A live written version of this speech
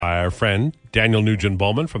Our friend, Daniel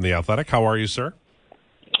Nugent-Bowman from The Athletic. How are you, sir?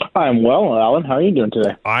 I'm well, Alan. How are you doing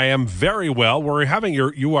today? I am very well. We're having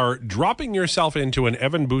you are dropping yourself into an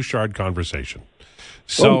Evan Bouchard conversation.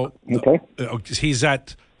 So okay. He's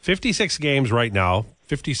at 56 games right now,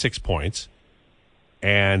 56 points,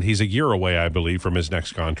 and he's a year away, I believe, from his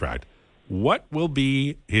next contract. What will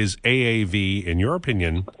be his AAV, in your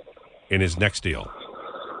opinion, in his next deal?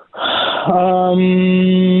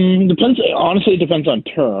 Depends. Honestly, it depends on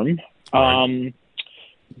term. Right.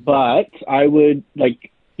 But I would I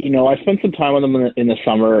spent some time with him in the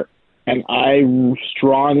summer, and I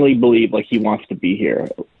strongly believe he wants to be here.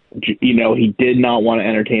 He did not want to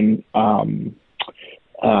entertain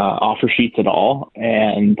offer sheets at all,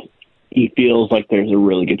 and he feels like there's a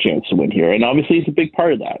really good chance to win here. And obviously, he's a big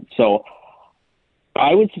part of that. So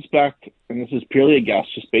I would suspect, and this is purely a guess,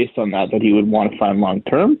 just based on that he would want to sign long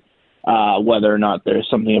term. Whether or not there's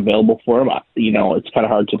something available for him, it's kind of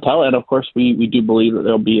hard to tell. And of course, we do believe that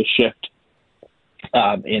there'll be a shift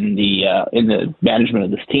in the management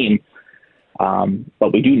of this team.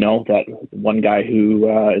 But we do know that one guy who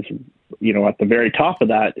is at the very top of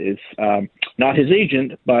that is not his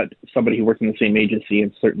agent, but somebody who worked in the same agency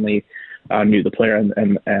and certainly knew the player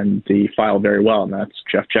and the file very well, and that's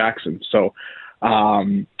Jeff Jackson. So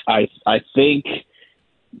I think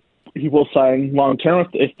he will sign long term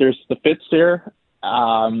if there's the fits there,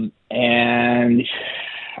 and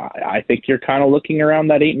I think you're kind of looking around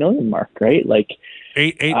that $8 million mark, right?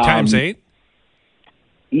 Eight times 8.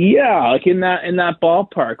 Yeah, in that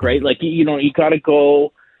ballpark, right? You got to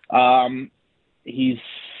go. He's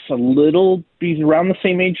around the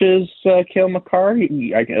same age as Cale Makar.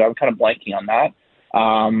 I'm kind of blanking on that.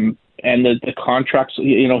 And the contracts,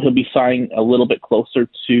 he'll be signing a little bit closer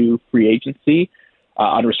to free agency.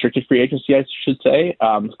 Unrestricted free agency, I should say.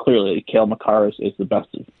 Clearly, Cale Makar is the best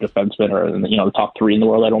defenseman, or the top 3 in the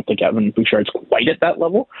world. I don't think Evan Bouchard's quite at that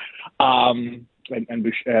level. And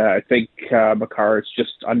I think Makar is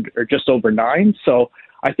just over 9. So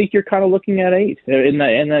I think you're kind of looking at 8 in that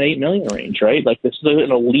 $8 million range, right? This is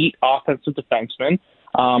an elite offensive defenseman,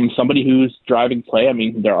 somebody who's driving play. I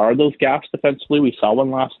mean, there are those gaps defensively. We saw one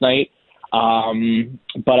last night.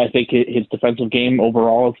 But I think his defensive game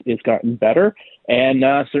overall has gotten better. And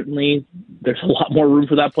certainly there's a lot more room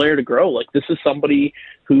for that player to grow. This is somebody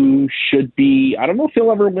who should be, I don't know if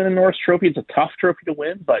he'll ever win a Norris Trophy. It's a tough trophy to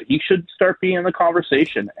win, but he should start being in the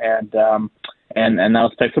conversation. And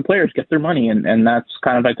those types of players get their money. And that's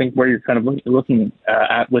kind of, I think, where you're kind of looking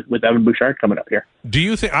at with Evan Bouchard coming up here. Do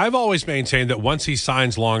you think, I've always maintained that once he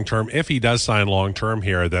signs long-term, if he does sign long-term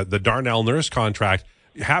here, that the Darnell Nurse contract,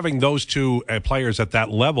 having those two players at that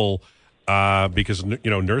level, because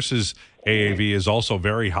Nurse's AAV is also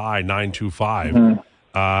very high, 925,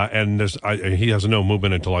 and he has no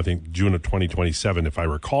movement until I think June of 2027, if I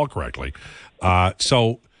recall correctly.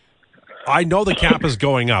 So I know the cap is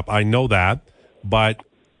going up. I know that, but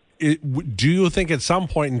do you think at some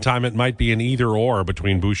point in time it might be an either or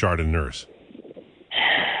between Bouchard and Nurse?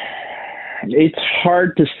 It's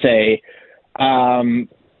hard to say.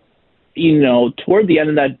 Toward the end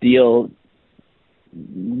of that deal,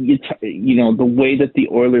 the way that the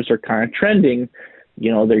Oilers are kind of trending,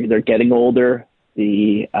 they're getting older.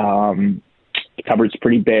 The cupboard's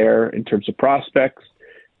pretty bare in terms of prospects.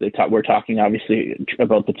 We're talking obviously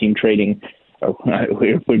about the team trading.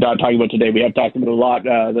 We're not talking about today. We have talked about a lot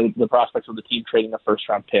the prospects of the team trading a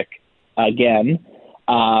first-round pick again,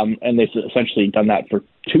 and they've essentially done that for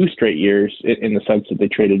 2 straight years in the sense that they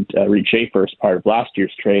traded Reed Schaefer as part of last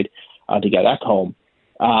year's trade to get Ekholm.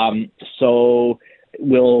 So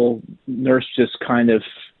will Nurse just kind of,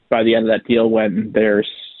 by the end of that deal, when there's,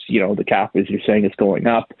 the cap, as you're saying, is going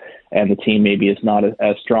up and the team maybe is not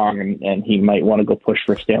as strong and he might want to go push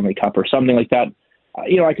for a Stanley Cup or something like that,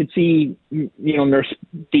 I could see, Nurse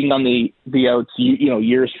being on the outs,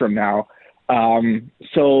 years from now.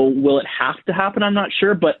 So will it have to happen? I'm not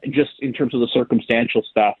sure, but just in terms of the circumstantial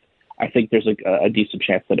stuff, I think there's a decent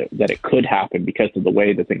chance that it could happen because of the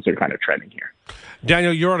way that things are kind of trending here.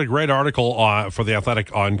 Daniel, you wrote a great article for The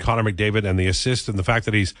Athletic on Connor McDavid and the assists and the fact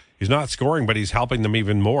that he's not scoring, but he's helping them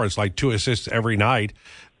even more. It's like 2 assists every night.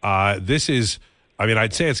 This is,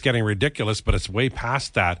 I'd say it's getting ridiculous, but it's way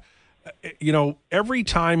past that. Every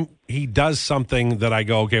time he does something that I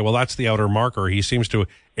go, okay, well, that's the outer marker, he seems to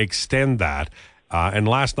extend that. And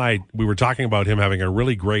last night we were talking about him having a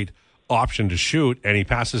really great option to shoot, and he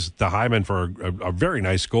passes to Hyman for a very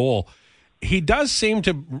nice goal. He does seem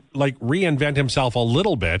to reinvent himself a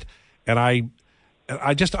little bit, and I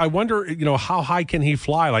wonder, how high can he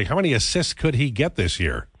fly? How many assists could he get this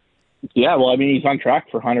year? Yeah, well, he's on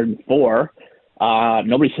track for 104.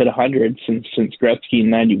 Nobody's hit 100 since Gretzky in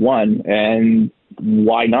 '91, and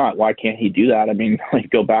why not? Why can't he do that? I mean, like,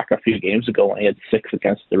 go back a few games ago when he had 6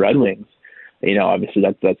 against the Red Wings. Obviously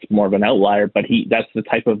that's more of an outlier, but that's the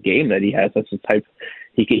type of game that he has. That's the type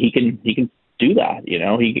he can do that.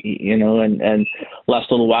 And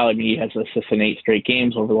last little while, I mean, he has assists in 8 straight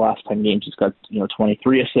games. Over the last 10 games, he's got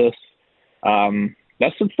 23 assists.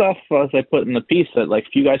 That's some stuff, as I put in the piece, that like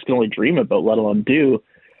few guys can only dream about, let alone do.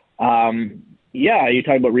 You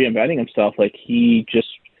talk about reinventing himself. Like, he just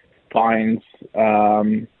finds,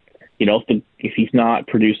 if he's not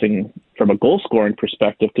producing from a goal scoring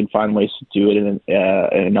perspective, can find ways to do it in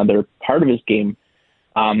another part of his game.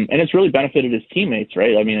 And it's really benefited his teammates,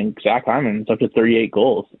 right? I mean, Zach Hyman's up to 38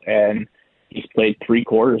 goals, and he's played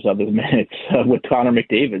 3/4 of his minutes with Connor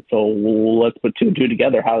McDavid. So let's put 2 and 2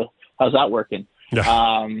 together. How's that working?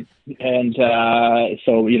 Yeah.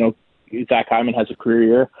 So Zach Hyman has a career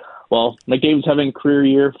year. Well, McDavid's having a career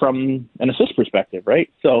year from an assist perspective, right?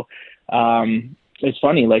 So it's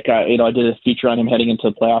funny. Like, I did a feature on him heading into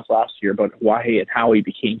the playoffs last year about why and how he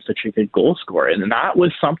became such a good goal scorer. And that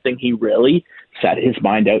was something he really set his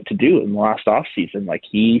mind out to do in the last offseason. Like,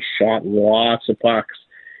 he shot lots of pucks.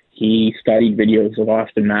 He studied videos of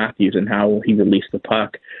Austin Matthews and how he released the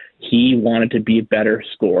puck. He wanted to be a better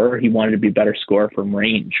scorer. He wanted to be a better scorer from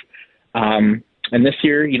range. And this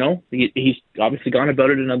year, he's obviously gone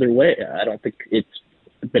about it another way. I don't think it's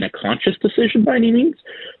been a conscious decision by any means,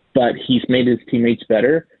 but he's made his teammates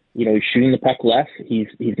better. He's shooting the puck less. He's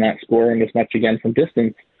not scoring as much again from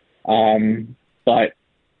distance. But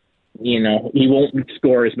he won't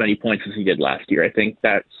score as many points as he did last year. I think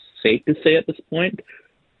that's safe to say at this point.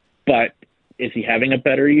 But is he having a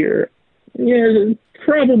better year? Yeah,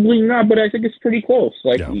 probably not, but I think it's pretty close.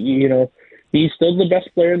 He's still the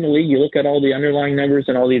best player in the league. You look at all the underlying numbers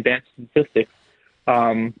and all the advanced statistics.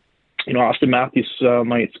 Austin Matthews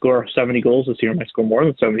might score 70 goals this year, might score more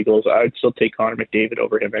than 70 goals. I'd still take Connor McDavid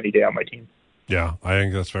over him any day on my team. Yeah, I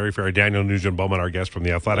think that's very fair. Daniel Nugent-Bowman, our guest from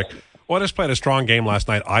The Athletic. Oilers played a strong game last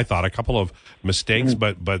night, I thought. A couple of mistakes,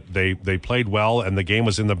 but they played well, and the game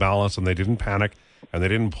was in the balance, and they didn't panic, and they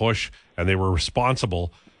didn't push, and they were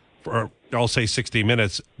responsible for, I'll say, 60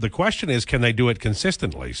 minutes. The question is, can they do it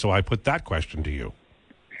consistently? So I put that question to you.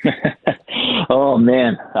 Oh,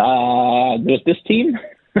 man. With this team,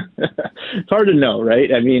 it's hard to know,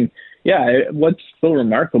 right? I mean, what's so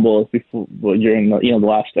remarkable is during the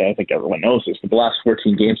last, I think everyone knows this, but the last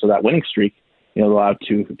 14 games of that winning streak, they allowed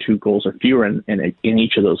two goals or fewer in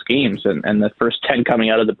each of those games, and the first 10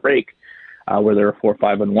 coming out of the break, where there were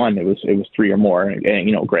 4-5-1, it was 3 or more.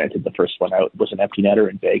 And granted, the first one out was an empty netter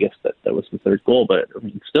in Vegas that was the third goal, but I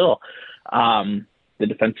mean, still, the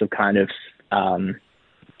defensive kind of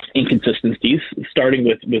inconsistencies, starting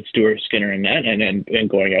with Stuart Skinner and net, and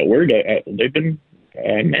going outward, they've been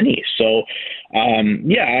many. So,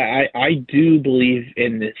 I do believe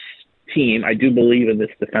in this team. I do believe in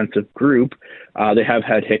this defensive group. They have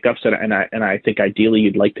had hiccups, and I think ideally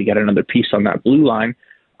you'd like to get another piece on that blue line.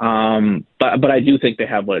 But I do think they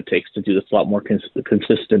have what it takes to do this a lot more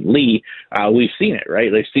consistently. We've seen it,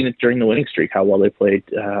 right? They've seen it during the winning streak, how well they played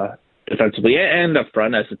defensively and up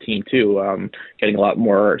front as a team too, getting a lot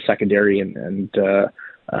more secondary and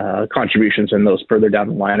contributions in those further down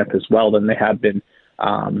the lineup as well than they have been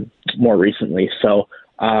more recently. So,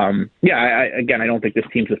 I don't think this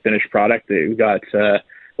team's a finished product. They've got a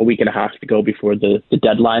week and a half to go before the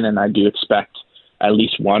deadline, and I do expect at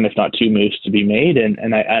least one, if not 2 moves to be made,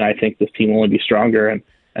 and I think this team will only be stronger,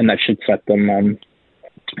 and that should set them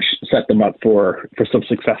up for some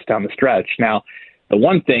success down the stretch. Now, the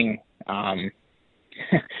one thing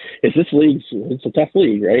is it's a tough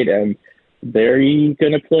league, right? And they're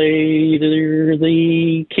going to play either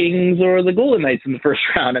the Kings or the Golden Knights in the first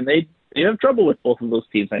round, and they have trouble with both of those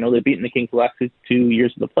teams. I know they've beaten the Kings the last 2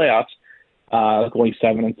 years of the playoffs, going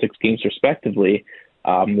 7 and 6 games respectively.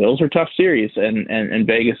 Those are tough series, and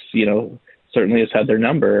Vegas, certainly has had their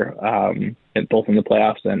number, both in the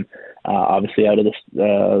playoffs and obviously out of this,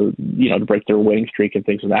 to break their winning streak and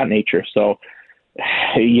things of that nature. So,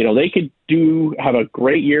 they could have a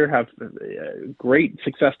great year, have great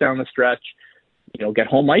success down the stretch, get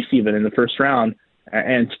home ice even in the first round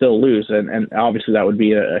and still lose. And obviously that would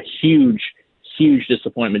be a huge, huge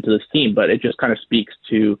disappointment to this team, but it just kind of speaks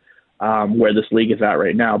to where this league is at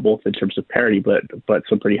right now, both in terms of parity, but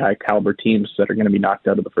some pretty high caliber teams that are going to be knocked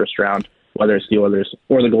out of the first round, whether it's the Oilers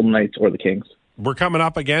or the Golden Knights or the Kings. We're coming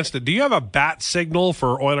up against it. Do you have a bat signal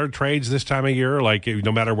for Oiler trades this time of year? Like,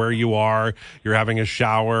 no matter where you are, you're having a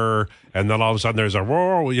shower, and then all of a sudden there's a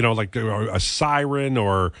roar, like a siren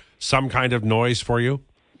or some kind of noise for you?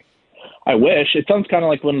 I wish. It sounds kind of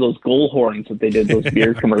like one of those goal horns that they did, those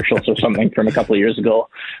beer commercials or something from a couple of years ago.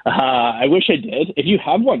 I wish I did. If you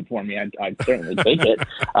have one for me, I'd certainly take it.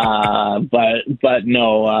 But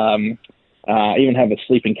no, I even have a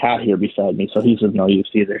sleeping cat here beside me, so he's of no use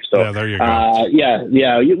either. So yeah, there you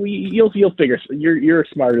go. You'll figure. You're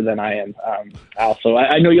smarter than I am, Al. So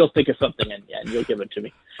I know you'll think of something and you'll give it to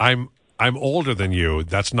me. I'm older than you.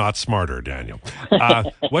 That's not smarter, Daniel.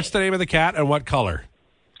 What's the name of the cat and what color?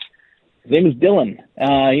 His name is Dylan.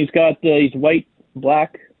 He's white,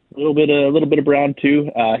 black, a little bit of brown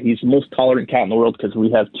too. He's the most tolerant cat in the world because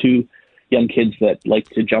we have two young kids that like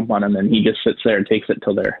to jump on him, and he just sits there and takes it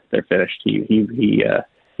till they're finished. He's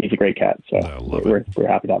a great cat, so we're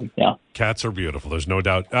happy to have him. Yeah, cats are beautiful. There's no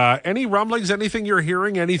doubt. Any rumblings? Anything you're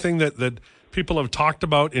hearing? Anything that people have talked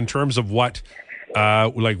about in terms of what,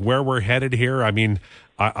 like where we're headed here? I mean,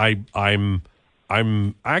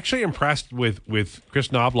 I'm actually impressed with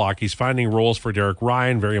Chris Knobloch. He's finding roles for Derek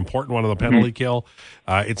Ryan, very important one on the penalty kill.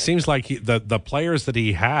 It seems like the players that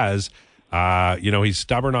he has. He's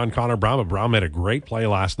stubborn on Connor Brown, but Brown made a great play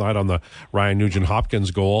last night on the Ryan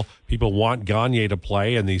Nugent-Hopkins goal. People want Gagne to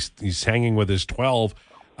play, and he's hanging with his 12.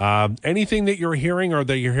 Anything that you're hearing or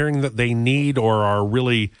that you're hearing that they need or are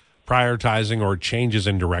really prioritizing or changes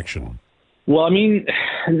in direction? Well, I mean,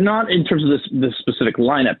 not in terms of this specific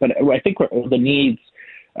lineup, but I think the needs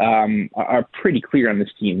are pretty clear on this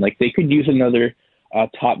team. Like, they could use another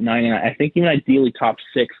top 9, and I think even ideally top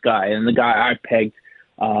 6 guy. And the guy I pegged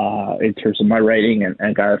in terms of my rating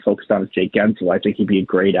and guy I focused on is Jake Gensel. I think he'd be a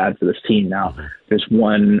great add for this team. Now, there's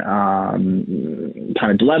one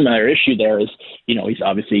kind of dilemma or issue there is, he's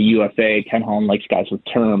obviously a UFA. Ken Holland likes guys with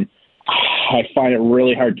term. I find it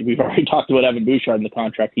really hard. We've already talked about Evan Bouchard in the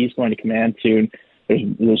contract. He's going to command soon.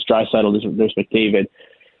 There's Draisaitl, there's McDavid.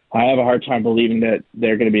 I have a hard time believing that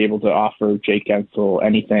they're going to be able to offer Jake Gensel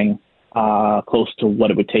anything close to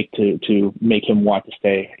what it would take to make him want to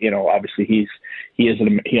stay. Obviously I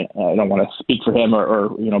don't want to speak for him or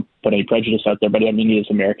put any prejudice out there, but I mean, he is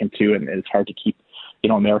American too, and it's hard to keep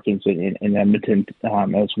Americans in Edmonton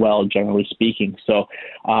as well, generally speaking. So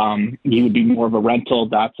he would be more of a rental.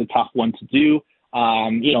 That's a tough one to do.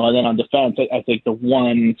 And then on defense, I think the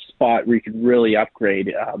one spot where you could really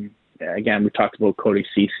upgrade, again, we talked about Cody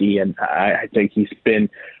Ceci, and I think he's been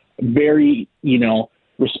very,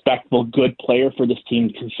 respectable, good player for this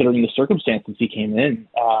team, considering the circumstances he came in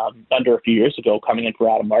under a few years ago, coming in for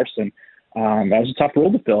Adam Larson. That was a tough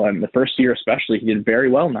role to fill, and the first year especially, he did very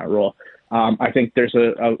well in that role. I think there's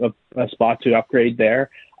a spot to upgrade there.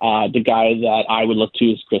 The guy that I would look to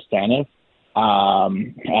is Chris Tanev. I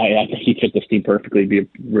think he fit this team perfectly. Be a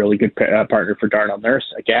really good partner for Darnell Nurse.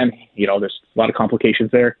 Again, there's a lot of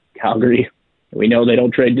complications there. Calgary, we know they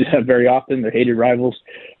don't trade very often. They're hated rivals.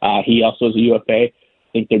 He also is a UFA. I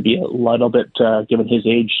think there'd be a little bit, given his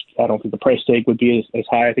age, I don't think the price tag would be as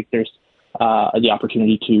high. I think there's the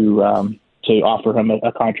opportunity to offer him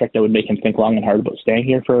a contract that would make him think long and hard about staying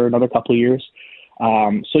here for another couple of years.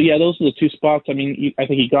 Those are the two spots. I mean, I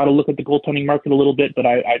think you got to look at the goaltending market a little bit, but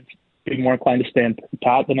I'd be more inclined to stand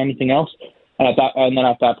pat than anything else. And then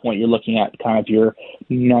at that point, you're looking at kind of your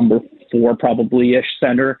number 4 probably-ish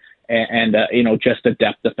center and just a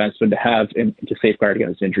depth defenseman to have to safeguard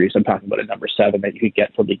against injuries. I'm talking about a number 7 that you could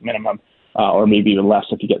get for league minimum or maybe even less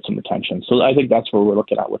if you get some retention. So I think that's where we're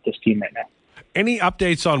looking at with this team right now. Any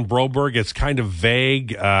updates on Broberg? It's kind of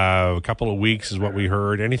vague. A couple of weeks is what we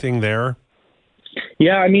heard. Anything there?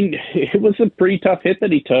 Yeah, I mean, it was a pretty tough hit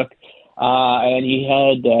that he took. And he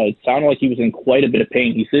had, it sounded like he was in quite a bit of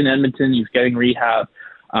pain. He's in Edmonton. He's getting rehab.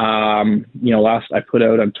 Last I put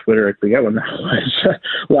out on Twitter, I forget when that was,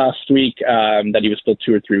 last week, that he was still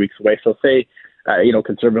 2 or 3 weeks away. So say,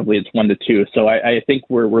 conservatively it's 1 to 2. So I think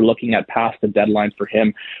we're looking at past the deadline for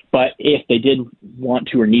him. But if they did want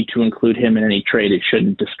to or need to include him in any trade, it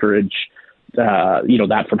shouldn't discourage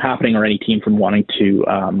that from happening or any team from wanting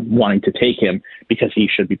to take him because he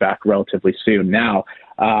should be back relatively soon. Now,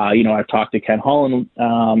 I've talked to Ken Holland,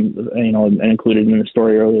 and included him in the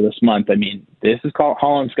story earlier this month. I mean, this is called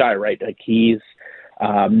Holland's guy, right? Like he's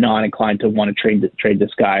not inclined to want to trade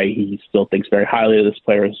this guy. He still thinks very highly of this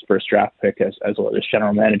player as first draft pick as well as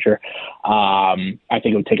general manager. I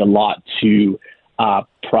think it would take a lot to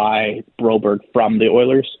pry Broberg from the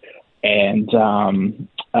Oilers. And,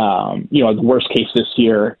 the worst case this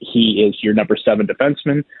year, he is your number 7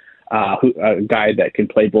 defenseman, a guy that can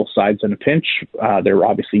play both sides in a pinch. They're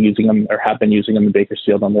obviously using him or have been using him in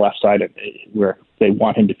Bakersfield on the left side where they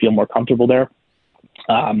want him to feel more comfortable there.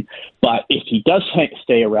 But if he does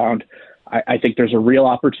stay around, I think there's a real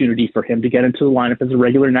opportunity for him to get into the lineup as a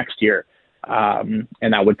regular next year. And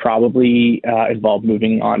that would probably involve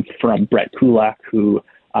moving on from Brett Kulak, who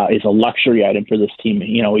is a luxury item for this team.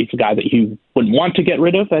 You know, he's a guy that you wouldn't want to get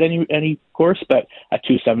rid of at any course, but at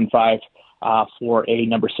 275 for a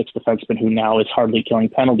number 6 defenseman who now is hardly killing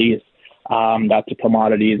penalties, that's a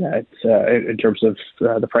commodity that, in terms of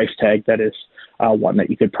the price tag, that is one that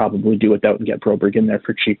you could probably do without and get Broberg in there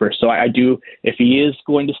for cheaper. So I do, if he is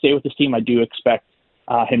going to stay with this team, I do expect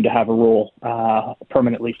him to have a role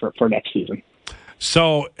permanently for next season.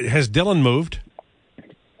 So has Dylan moved?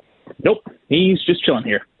 Nope, he's just chilling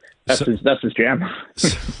here. That's his jam.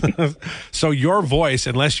 So your voice,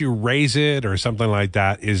 unless you raise it or something like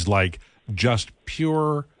that, is like just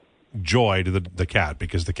pure joy to the cat,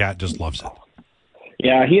 because the cat just loves it.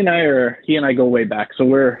 Yeah, he and I go way back, so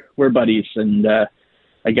we're buddies, and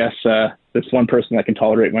I guess there's one person that can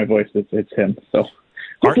tolerate my voice. It's him. So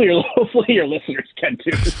hopefully your listeners can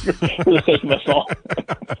too, for the sake of us all.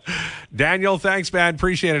 Daniel, thanks, man.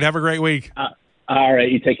 Appreciate it. Have a great week. All right,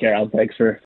 you take care, Al. Thanks for